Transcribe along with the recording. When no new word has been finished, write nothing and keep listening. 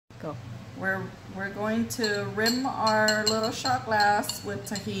we're going to rim our little shot glass with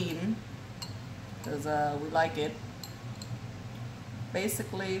tahini because we like it.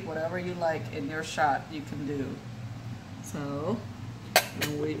 Basically, whatever you like in your shot, you can do. So,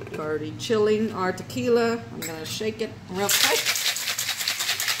 and we're already chilling our tequila. I'm gonna shake it real quick.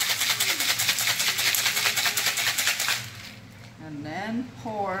 And then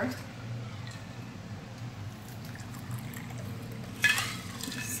pour.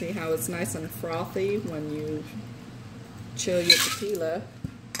 See how it's nice and frothy when you chill your tequila.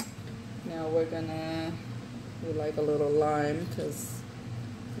 Now we're gonna, we like a little lime because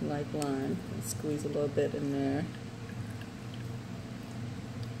we like lime. Squeeze a little bit in there.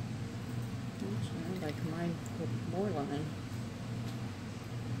 Actually, I like mine with more lime.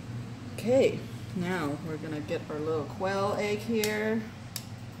 Okay, now we're gonna get our little quail egg here.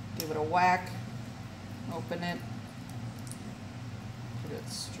 Give it a whack. Open it. Put it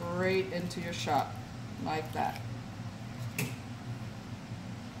straight into your shot, like that.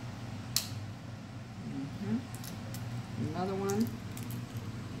 Another one.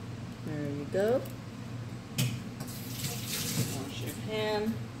 There you go. Wash your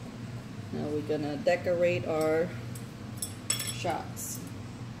hand. Now we're gonna decorate our shots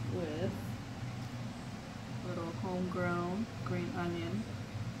with little homegrown green onion.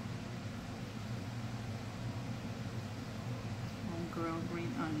 Homegrown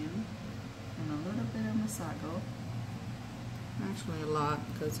green onion. And a little bit of masago. Actually a lot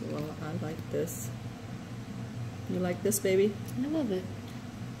because, well, I like this. You like this, baby? I love it.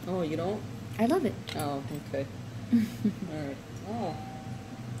 Oh, you don't? I love it. Oh, okay. Alright. Oh.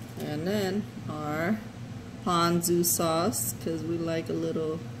 And then our ponzu sauce, because we like a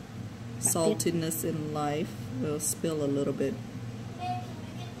little saltiness in life. We'll spill a little bit. Hey, can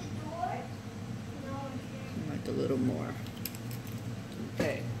we get the door? No, Like a little more.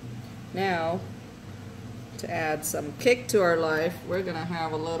 Okay. Now, to add some kick to our life, we're going to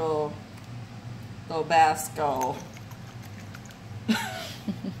have a little Tabasco.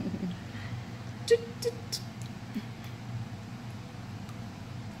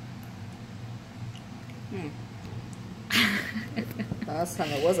 Last time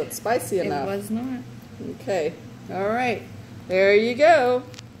it wasn't spicy enough. It was not. Okay. All right. There you go.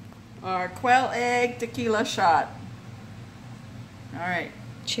 Our quail egg tequila shot. All right.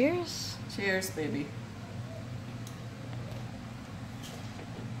 Cheers. Cheers, baby.